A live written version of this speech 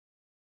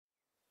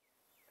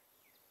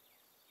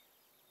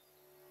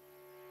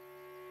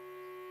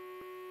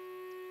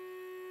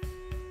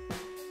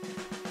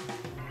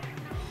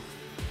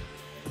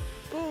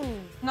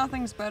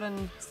Nothing's better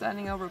than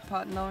standing over a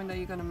putt knowing that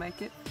you're going to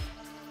make it.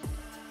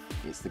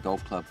 It's the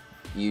golf club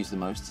you use the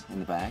most in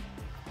the bag.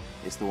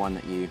 It's the one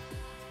that you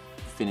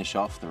finish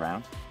off the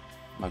round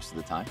most of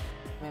the time.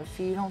 If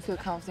you don't feel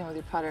confident with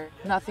your putter,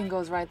 nothing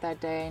goes right that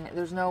day, and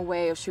there's no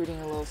way of shooting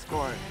a low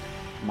score.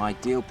 My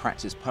ideal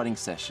practice putting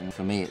session,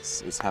 for me,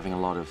 it's having a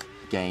lot of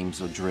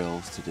games or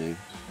drills to do.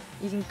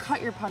 You can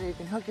cut your putter, you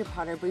can hook your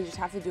putter, but you just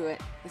have to do it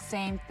the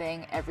same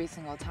thing every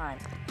single time.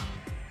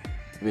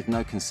 With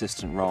no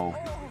consistent roll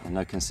and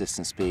no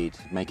consistent speed,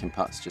 making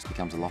putts just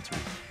becomes a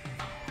lottery.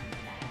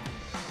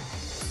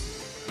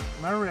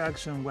 My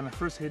reaction when I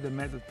first hit the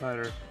method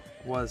putter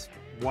was,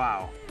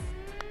 wow.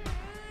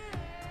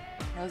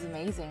 It was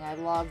amazing. I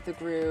loved the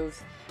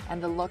grooves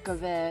and the look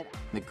of it.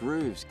 The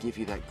grooves give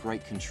you that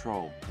great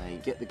control. They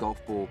get the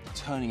golf ball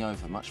turning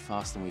over much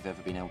faster than we've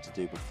ever been able to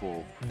do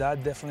before.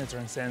 That definitely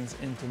transcends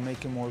into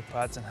making more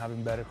putts and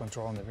having better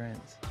control on the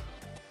greens.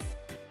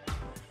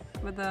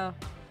 With the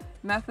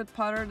method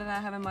putter that I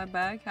have in my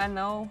bag, I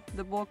know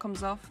the ball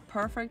comes off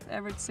perfect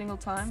every single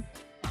time.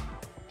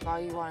 All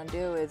you want to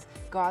do is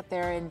go out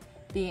there and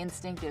be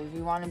instinctive.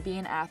 You want to be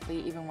an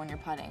athlete even when you're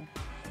putting.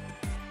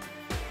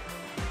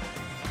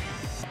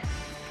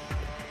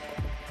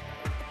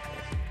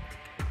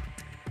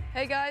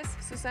 Hey guys,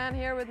 Suzanne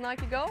here with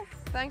Nike Golf.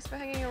 Thanks for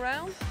hanging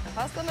around.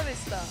 Hasta la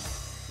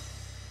vista.